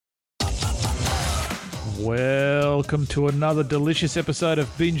Welcome to another delicious episode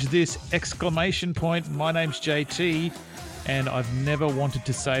of Binge This! Exclamation point. My name's JT, and I've never wanted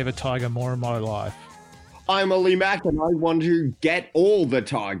to save a tiger more in my life. I'm Ollie Mack, and I want to get all the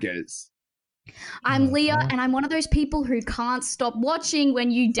tigers. I'm Leah, and I'm one of those people who can't stop watching when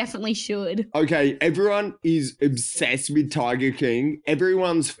you definitely should. Okay, everyone is obsessed with Tiger King.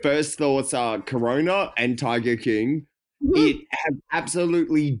 Everyone's first thoughts are Corona and Tiger King. It have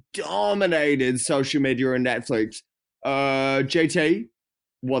absolutely dominated social media and Netflix. JT,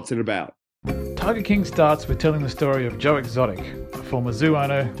 what's it about? Tiger King starts with telling the story of Joe Exotic, a former zoo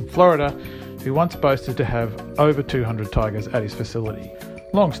owner in Florida who once boasted to have over 200 tigers at his facility.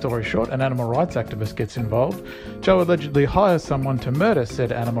 Long story short, an animal rights activist gets involved. Joe allegedly hires someone to murder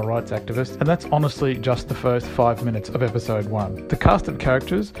said animal rights activist, and that's honestly just the first 5 minutes of episode 1. The cast of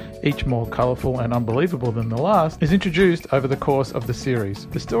characters, each more colourful and unbelievable than the last, is introduced over the course of the series.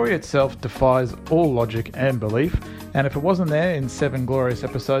 The story itself defies all logic and belief, and if it wasn't there in 7 glorious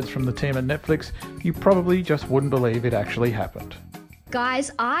episodes from the team at Netflix, you probably just wouldn't believe it actually happened.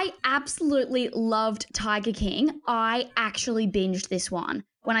 Guys, I absolutely loved Tiger King. I actually binged this one.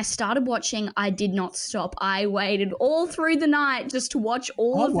 When I started watching, I did not stop. I waited all through the night just to watch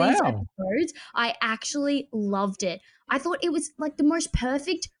all of these episodes. I actually loved it. I thought it was like the most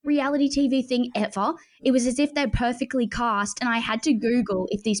perfect reality TV thing ever. It was as if they're perfectly cast, and I had to Google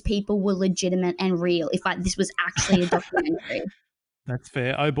if these people were legitimate and real, if this was actually a documentary. That's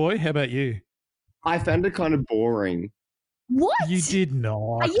fair. Oh boy, how about you? I found it kind of boring. What? You did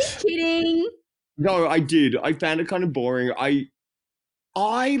not. Are you kidding? No, I did. I found it kind of boring.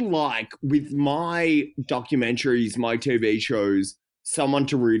 I like, with my documentaries, my TV shows, someone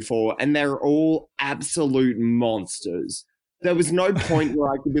to root for, and they're all absolute monsters. There was no point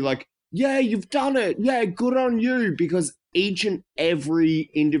where I could be like, yeah, you've done it. Yeah, good on you, because each and every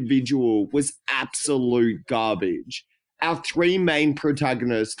individual was absolute garbage. Our 3 main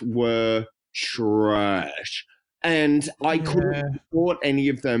protagonists were trash. And I couldn't support any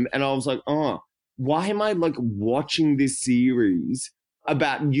of them. And I was like, why am I like watching this series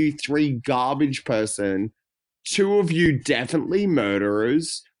about you 3 garbage person? 2 of you definitely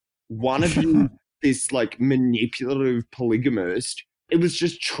murderers. 1 of you this like manipulative polygamist. It was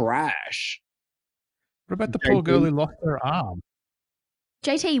just trash. What about the poor girl who lost her arm?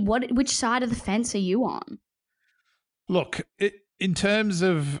 JT, which side of the fence are you on? Look, in terms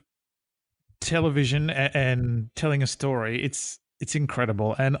of television and telling a story, it's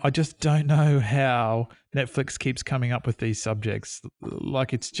incredible, and I just don't know how Netflix keeps coming up with these subjects.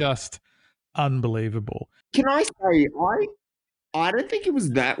 Like, it's just unbelievable. Can I say, I don't think it was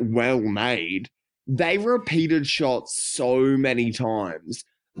that well made. They repeated shots so many times.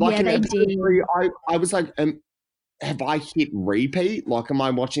 Like, yeah, they did. I was like, have I hit repeat? Like, am I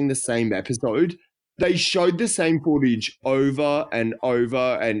watching the same episode? They showed the same footage over and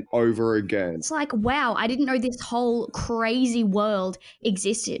over and over again. It's like, wow, I didn't know this whole crazy world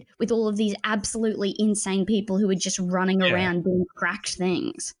existed with all of these absolutely insane people who were just running around doing cracked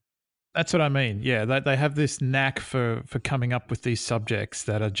things. That's what I mean. Yeah, they have this knack for coming up with these subjects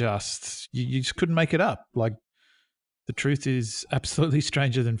that are just, you just couldn't make it up. Like, the truth is absolutely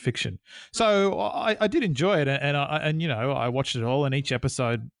stranger than fiction. So I did enjoy it, and I watched it all, and each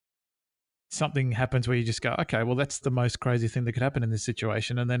episode something happens where you just go, okay, well, that's the most crazy thing that could happen in this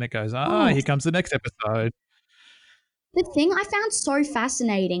situation. And then it goes, here comes the next episode. The thing I found so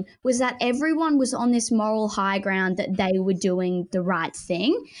fascinating was that everyone was on this moral high ground that they were doing the right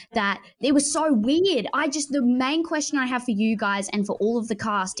thing, that it was so weird. The main question I have for you guys and for all of the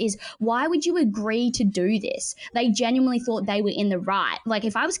cast is, why would you agree to do this? They genuinely thought they were in the right. Like,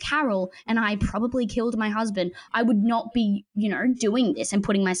 if I was Carol and I probably killed my husband, I would not be, doing this and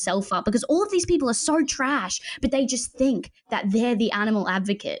putting myself up, because all of these people are so trash, but they just think that they're the animal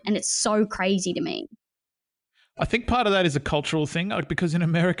advocate, and it's so crazy to me. I think part of that is a cultural thing, because in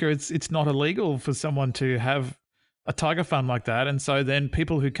America it's not illegal for someone to have a tiger farm like that, and so then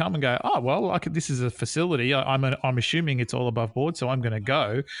people who come and go, this is a facility. I'm assuming it's all above board, so I'm going to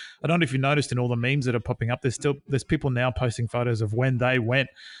go. I don't know if you noticed in all the memes that are popping up, there's people now posting photos of when they went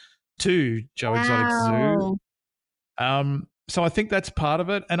to Joe Exotic Zoo. So I think that's part of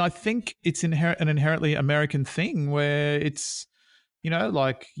it, and I think it's an inherently American thing where it's,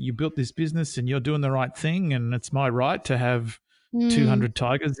 like, you built this business and you're doing the right thing, and it's my right to have 200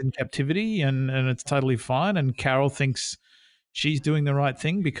 tigers in captivity, and it's totally fine. And Carol thinks she's doing the right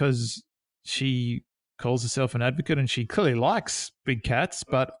thing because she calls herself an advocate and she clearly likes big cats,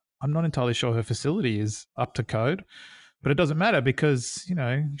 but I'm not entirely sure her facility is up to code. But it doesn't matter because,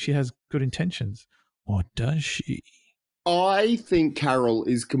 she has good intentions. Or does she? I think Carol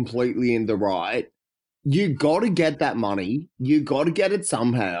is completely in the right. you got to get that money. You got to get it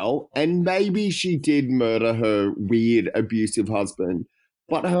somehow. And maybe she did murder her weird, abusive husband,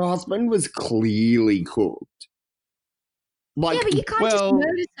 but her husband was clearly cooked. Like, Yeah, but you can't just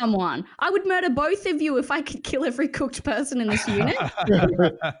murder someone. I would murder both of you if I could kill every cooked person in this unit.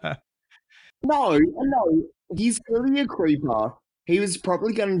 no, he's clearly a creeper. He was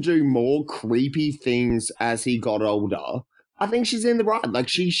probably going to do more creepy things as he got older. I think she's in the right. Like,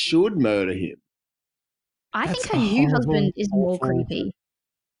 she should murder him. I That's think her a new horrible, husband is more awful creepy.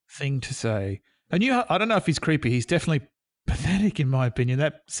 thing to say. I don't know if he's creepy. He's definitely pathetic, in my opinion.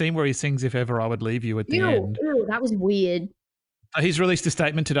 That scene where he sings "If Ever I Would Leave You" at the end. Ew, that was weird. He's released a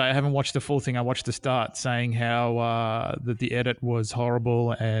statement today. I haven't watched the full thing. I watched the start, saying how that the edit was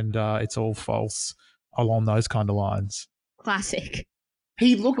horrible and it's all false, along those kind of lines. Classic.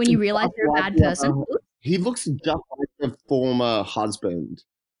 He looks when you realize you're a bad person. He looks just like the former husband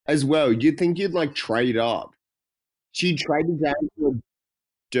as well. You'd think you'd like trade up. She traded down to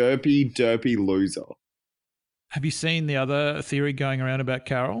a derpy loser. Have you seen the other theory going around about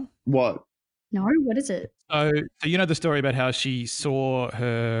Carol? What? No, what is it? So you know the story about how she saw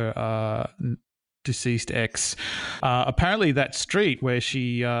her deceased ex. Apparently, that street where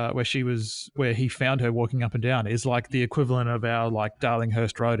he found her walking up and down is like the equivalent of our like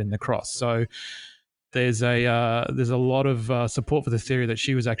Darlinghurst Road in the Cross. So there's a lot of support for the theory that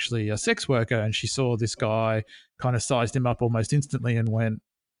she was actually a sex worker, and she saw this guy, kind of sized him up almost instantly, and went,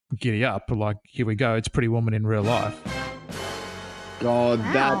 "Giddy up! Like, here we go. It's Pretty Woman in real life." God,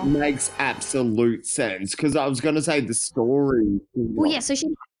 wow. That makes absolute sense. Because I was going to say the story. Well, yeah, so she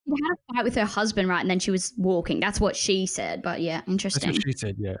had a fight with her husband, right? And then she was walking. That's what she said. But yeah, interesting. That's what she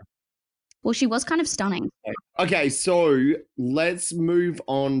said, yeah. Well, she was kind of stunning. Okay, so let's move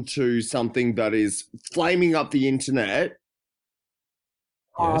on to something that is flaming up the internet.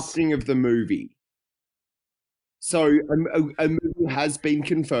 Casting of the movie. So a movie has been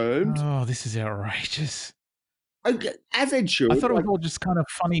confirmed. Oh, this is outrageous. Okay, as it should. I thought it was all just kind of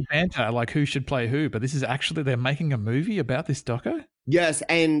funny banter, like who should play who, but this is actually, they're making a movie about this doco? Yes,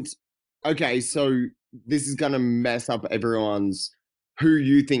 and okay, so this is going to mess up everyone's who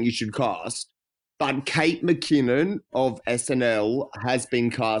you think you should cast, but Kate McKinnon of SNL has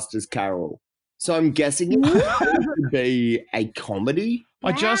been cast as Carol. So I'm guessing it's going to be a comedy.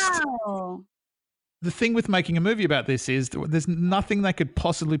 Wow. The thing with making a movie about this is there's nothing they could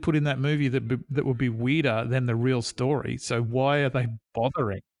possibly put in that movie that would be weirder than the real story. So why are they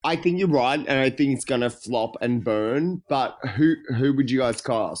bothering? I think you're right, and I think it's going to flop and burn. But who would you guys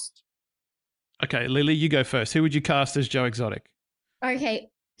cast? Okay, Lily, you go first. Who would you cast as Joe Exotic? Okay.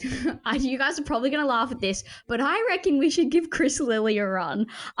 You guys are probably going to laugh at this, but I reckon we should give Chris Lilly a run.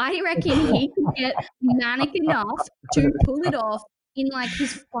 I reckon he could get manic enough to pull it off in like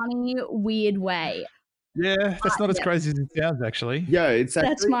his funny, weird way. Yeah, that's not as crazy as it sounds, actually. Yeah, it's actually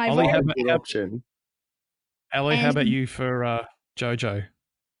that's my good option. Ellie, how about you for Jojo?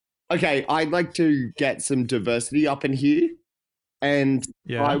 Okay, I'd like to get some diversity up in here, and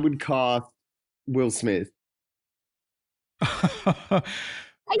I would cast Will Smith. Are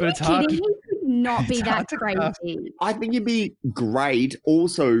you kidding? He could not be that crazy. I think it'd be great.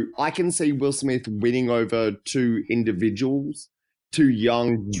 Also, I can see Will Smith winning over two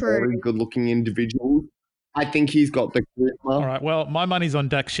young, very good-looking individuals. I think he's got the charisma. All right. Well, my money's on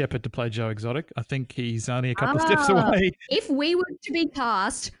Dax Shepard to play Joe Exotic. I think he's only a couple of steps away. If we were to be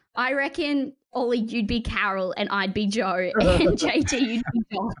cast, I reckon, Ollie, you'd be Carol and I'd be Joe, and JT, you'd be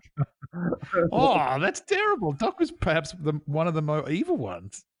Doc. Oh, that's terrible. Doc was perhaps one of the more evil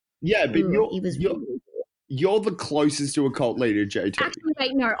ones. Yeah, but you're the closest to a cult leader, JT. Actually,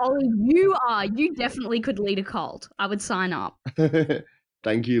 wait, no, Ollie, you are. You definitely could lead a cult. I would sign up.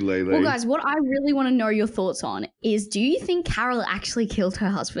 Thank you, Lily. Well, guys, what I really want to know your thoughts on is, do you think Carol actually killed her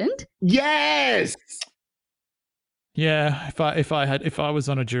husband? Yes. Yeah, if I was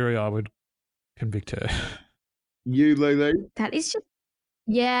on a jury, I would convict her. You, Lily? That is just,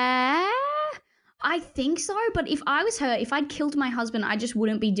 yeah, I think so. But if I was her, if I'd killed my husband, I just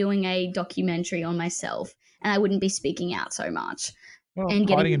wouldn't be doing a documentary on myself, and I wouldn't be speaking out so much. Well, and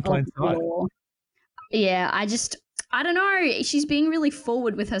hiding in plain sight. Yeah, I don't know. She's being really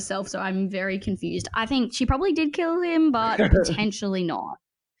forward with herself, so I'm very confused. I think she probably did kill him, but potentially not.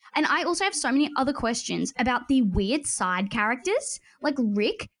 And I also have so many other questions about the weird side characters, like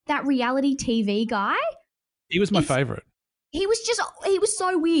Rick, that reality TV guy. He was my favorite. He was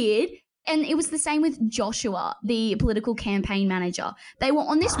so weird. And it was the same with Joshua, the political campaign manager. They were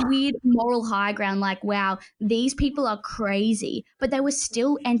on this weird moral high ground, like, wow, these people are crazy, but they were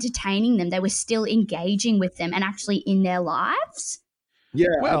still entertaining them. They were still engaging with them and actually in their lives. Yeah.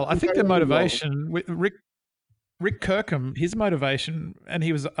 Well, I think the don't get me wrong. motivation with Rick Kirkham, his motivation, and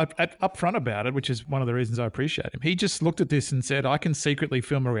he was upfront about it, which is one of the reasons I appreciate him. He just looked at this and said, I can secretly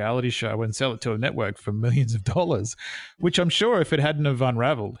film a reality show and sell it to a network for millions of dollars, which I'm sure if it hadn't have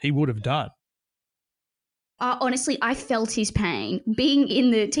unraveled, he would have done. Honestly, I felt his pain. Being in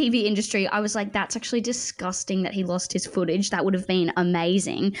the TV industry, I was like, that's actually disgusting that he lost his footage. That would have been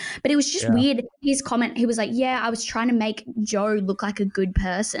amazing. But it was just weird. His comment, he was like, yeah, I was trying to make Joe look like a good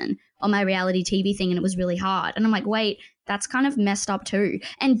person on my reality TV thing, and it was really hard. And I'm like, wait, that's kind of messed up too.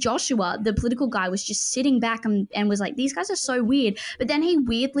 And Joshua, the political guy, was just sitting back and was like, these guys are so weird. But then he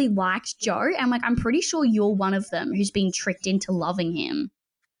weirdly liked Joe. And I'm like, I'm pretty sure you're one of them who's been tricked into loving him.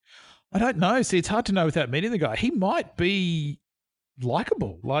 I don't know. See, it's hard to know without meeting the guy. He might be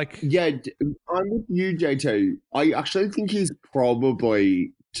likable. Yeah, I'm with you, JT. I actually think he's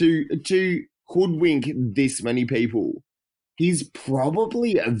probably to hoodwink this many people. He's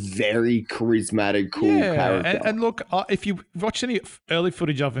probably a very charismatic, cool character. And look, if you watch any early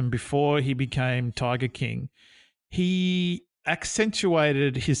footage of him before he became Tiger King, he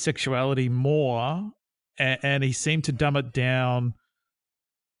accentuated his sexuality more, and he seemed to dumb it down.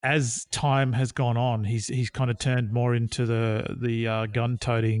 As time has gone on, he's kind of turned more into the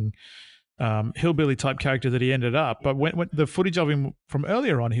gun-toting hillbilly type character that he ended up. But when the footage of him from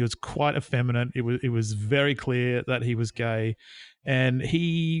earlier on, he was quite effeminate. It was very clear that he was gay, and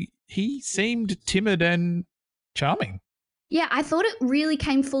he seemed timid and charming. Yeah, I thought it really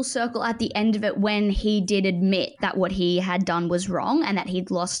came full circle at the end of it when he did admit that what he had done was wrong and that he'd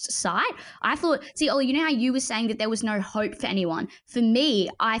lost sight. I thought, see, Ollie, you know how you were saying that there was no hope for anyone? For me,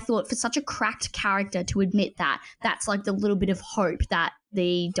 I thought for such a cracked character to admit that, that's like the little bit of hope that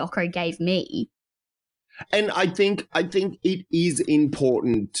the doco gave me. And I think it is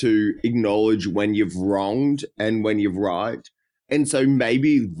important to acknowledge when you've wronged and when you're right. And so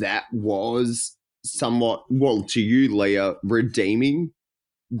maybe that was somewhat, well, to you, Leah, redeeming.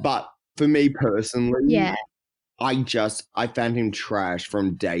 But for me personally, I found him trash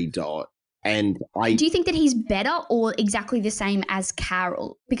from day dot. And do you think that he's better or exactly the same as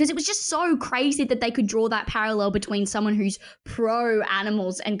Carol? Because it was just so crazy that they could draw that parallel between someone who's pro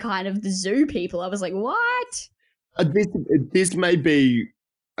animals and kind of the zoo people. I was like, what? This may be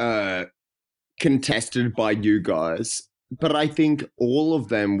contested by you guys, but I think all of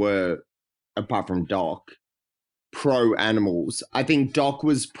them were, apart from Doc, pro animals. I think Doc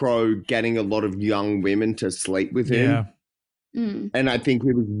was pro getting a lot of young women to sleep with him. Yeah. And I think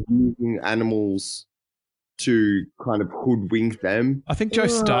he was using animals to kind of hoodwink them. I think Joe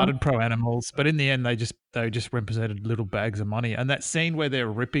started pro animals, but in the end they just represented little bags of money. And that scene where they're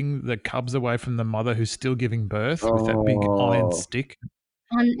ripping the cubs away from the mother who's still giving birth with that big iron stick.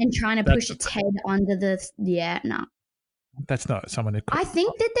 And trying to push its head under the That's not someone who... I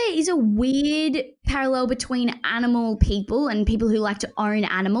think that there is a weird parallel between animal people and people who like to own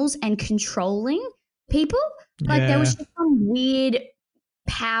animals and controlling people. Like there was just some weird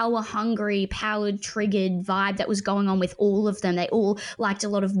power-hungry, power-triggered vibe that was going on with all of them. They all liked a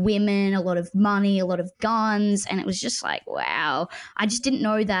lot of women, a lot of money, a lot of guns, and it was just like, wow. I just didn't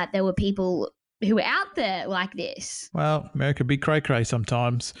know that there were people who were out there like this. Well, America be cray-cray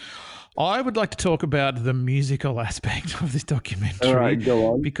sometimes. I would like to talk about the musical aspect of this documentary. All right,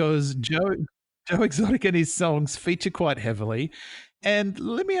 go on. Because Joe Exotic and his songs feature quite heavily. And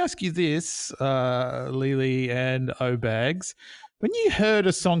let me ask you this, Lily and O'Bags. When you heard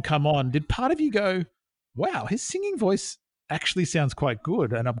a song come on, did part of you go, wow, his singing voice actually sounds quite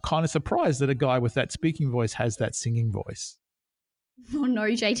good, and I'm kind of surprised that a guy with that speaking voice has that singing voice? Oh no,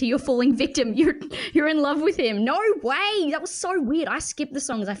 JT, you're falling victim. You're in love with him. No way. That was so weird. I skipped the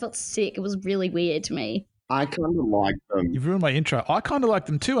songs. I felt sick. It was really weird to me. I kind of like them. You've ruined my intro. I kind of like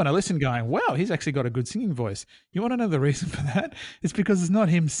them too, and I listened going, wow, he's actually got a good singing voice. You want to know the reason for that? It's because it's not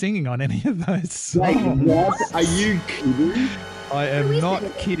him singing on any of those songs. Wait, what? Are you kidding? I am not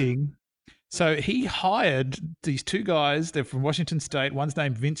kidding. So he hired these two guys. They're from Washington State. One's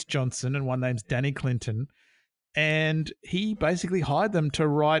named Vince Johnson and one name's Danny Clinton. And he basically hired them to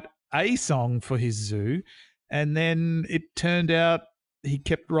write a song for his zoo. And then it turned out he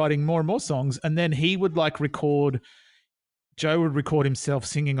kept writing more and more songs. And then he would Joe would record himself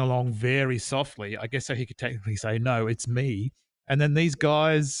singing along very softly, I guess, so he could technically say, no, it's me. And then these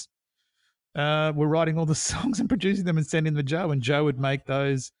guys were writing all the songs and producing them and sending them to Joe. And Joe would make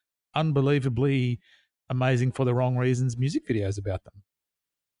those unbelievably amazing for the wrong reasons music videos about them.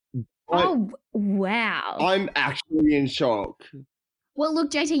 Oh, wow. I'm actually in shock. Well, look,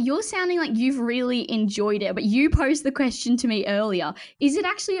 JT, you're sounding like you've really enjoyed it, but you posed the question to me earlier. Is it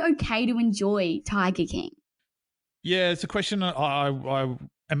actually okay to enjoy Tiger King? Yeah, it's a question I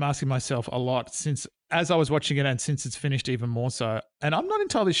am asking myself a lot since as I was watching it and since it's finished even more so. And I'm not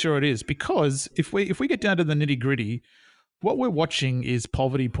entirely sure it is because if we get down to the nitty-gritty, what we're watching is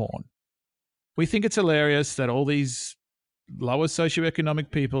poverty porn. We think it's hilarious that all these lower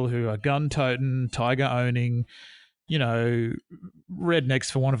socioeconomic people who are gun-toting, tiger-owning,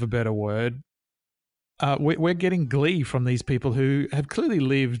 rednecks for want of a better word, we're getting glee from these people who have clearly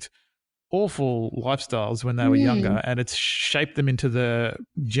lived awful lifestyles when they were younger, and it's shaped them into the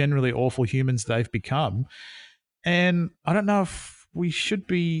generally awful humans they've become. And I don't know if we should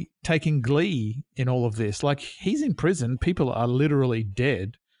be taking glee in all of this. Like, he's in prison. People are literally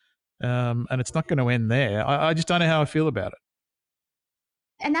dead. And it's not going to end there. I just don't know how I feel about it.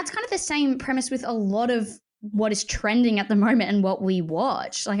 And that's kind of the same premise with a lot of what is trending at the moment and what we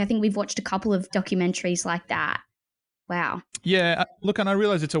watch. Like, I think we've watched a couple of documentaries like that. Wow. Yeah, look, and I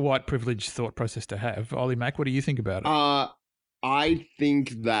realize it's a white privilege thought process to have. Ollie Mac, what do you think about it? I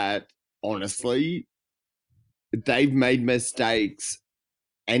think that, honestly, they've made mistakes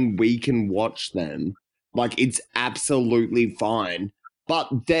and we can watch them. Like, it's absolutely fine. But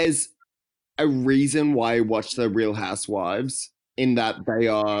there's a reason why I watch The Real Housewives, in that they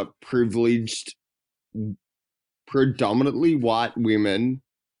are privileged, predominantly white women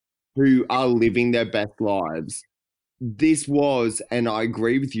who are living their best lives. This was, and I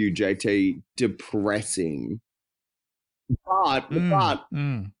agree with you, JT, depressing. But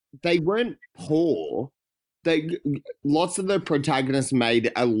they weren't poor. Lots of the protagonists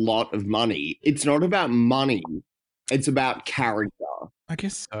made a lot of money. It's not about money. It's about character. I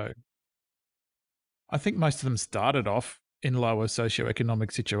guess so. I think most of them started off in lower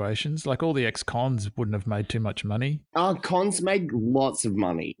socioeconomic situations. Like, all the ex-cons wouldn't have made too much money. Cons make lots of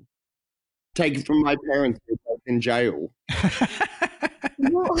money. Take it from my parents, they're both in jail.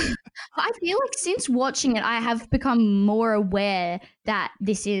 Well, I feel like since watching it, I have become more aware that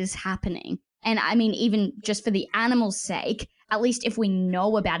this is happening. And I mean, even just for the animals' sake, at least if we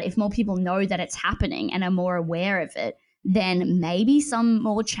know about it, if more people know that it's happening and are more aware of it, then maybe some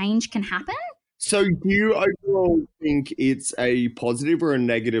more change can happen. So do you overall think it's a positive or a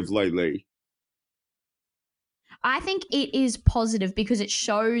negative lately? I think it is positive because it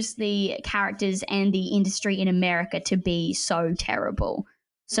shows the characters and the industry in America to be so terrible.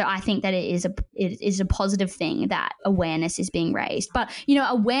 So I think that it is a positive thing that awareness is being raised. But,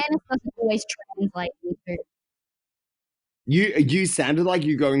 awareness doesn't always translate into... You sounded like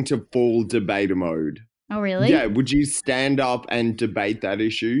you're going to full debater mode. Oh, really? Yeah, would you stand up and debate that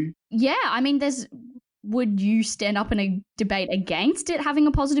issue? Yeah, I mean, would you stand up in a debate against it having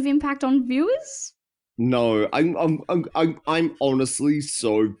a positive impact on viewers? No, I'm honestly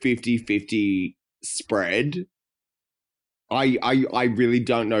so 50-50 spread. I really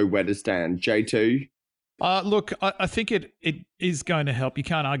don't know where to stand. J2? Look, I think it is going to help. You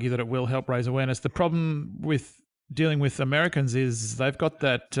can't argue that it will help raise awareness. The problem with dealing with Americans is they've got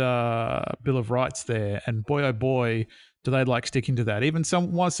that Bill of Rights there, and boy, oh boy, do they like sticking to that. Even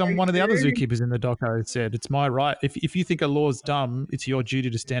one of the other zookeepers in the doco said, it's my right. If you think a law's dumb, it's your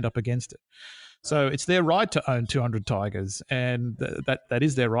duty to stand up against it. So it's their right to own 200 tigers, and that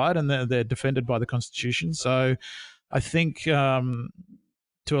is their right, and they're defended by the Constitution. So I think to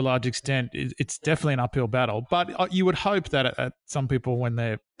a large extent, it's definitely an uphill battle. But you would hope that some people, when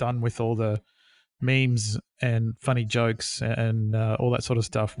they're done with all the memes and funny jokes and all that sort of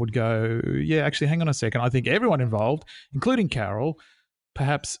stuff, would go, yeah, actually, hang on a second. I think everyone involved, including Carol,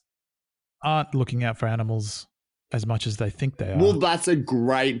 perhaps aren't looking out for animals as much as they think they are. Well, that's a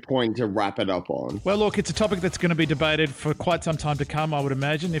great point to wrap it up on. Well, look, it's a topic that's going to be debated for quite some time to come, I would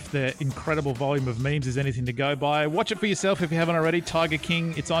imagine, if the incredible volume of memes is anything to go by. Watch it for yourself if you haven't already. Tiger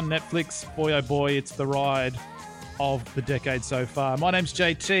King, it's on Netflix. Boy, oh boy, it's the ride of the decade so far. My name's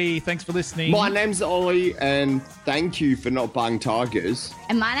JT. Thanks for listening. My name's Ollie, and thank you for not buying tigers.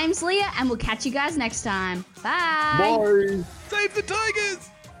 And my name's Leah, and we'll catch you guys next time. Bye. Bye. Save the tigers!